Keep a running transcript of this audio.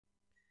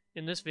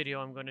In this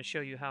video, I'm going to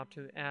show you how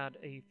to add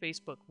a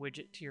Facebook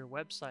widget to your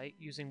website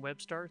using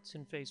WebStarts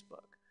in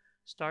Facebook.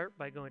 Start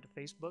by going to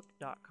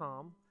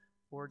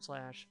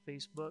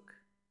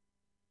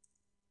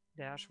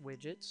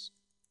facebook.com/Facebook-widgets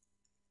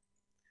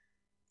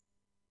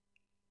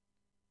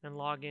and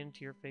log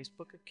into your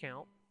Facebook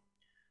account.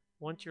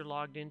 Once you're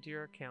logged into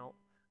your account,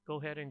 go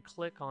ahead and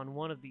click on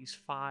one of these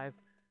 5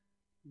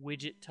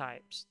 widget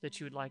types that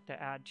you would like to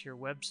add to your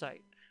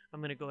website. I'm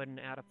going to go ahead and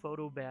add a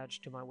photo badge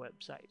to my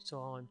website, so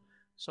I'm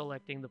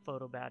selecting the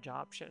photo badge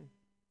option.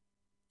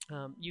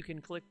 You can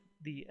click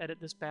the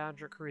edit this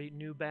badge or create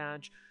new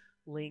badge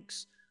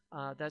links.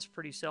 That's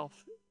pretty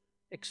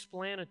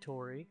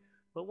self-explanatory,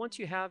 but once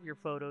you have your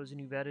photos and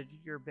you've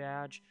edited your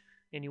badge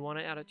and you want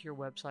to add it to your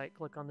website,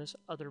 click on this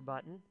other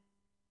button.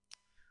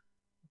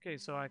 Okay,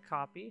 so I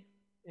copy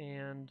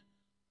and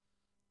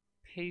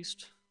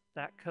paste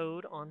that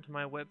code onto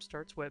my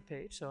WebStarts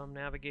webpage. So I'm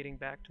navigating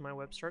back to my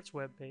WebStarts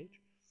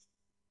webpage.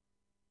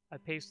 I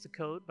paste the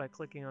code by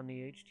clicking on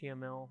the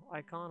HTML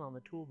icon on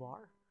the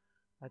toolbar.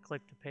 I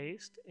click to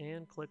paste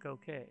and click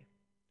OK.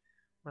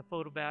 My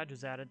photo badge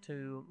is added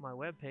to my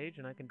web page,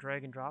 and I can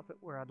drag and drop it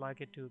where I'd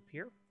like it to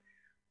appear.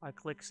 I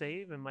click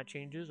Save, and my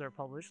changes are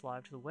published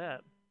live to the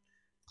web.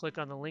 Click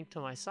on the link to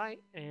my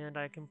site, and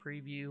I can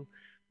preview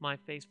my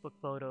Facebook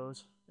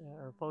photos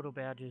or photo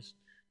badges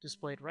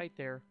displayed right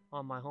there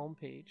on my home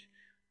page.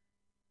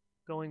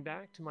 Going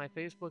back to my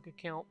Facebook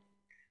account,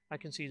 I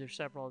can see there's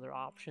several other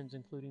options,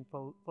 including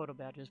photo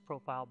badges,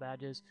 profile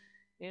badges,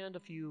 and a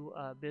few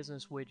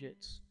business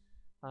widgets.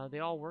 They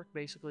all work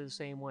basically the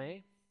same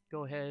way.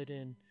 Go ahead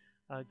and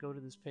go to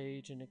this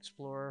page and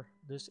explore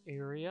this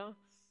area.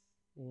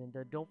 And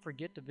don't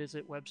forget to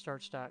visit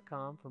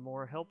webstarts.com for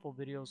more helpful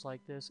videos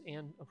like this,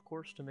 and of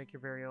course to make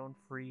your very own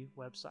free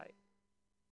website.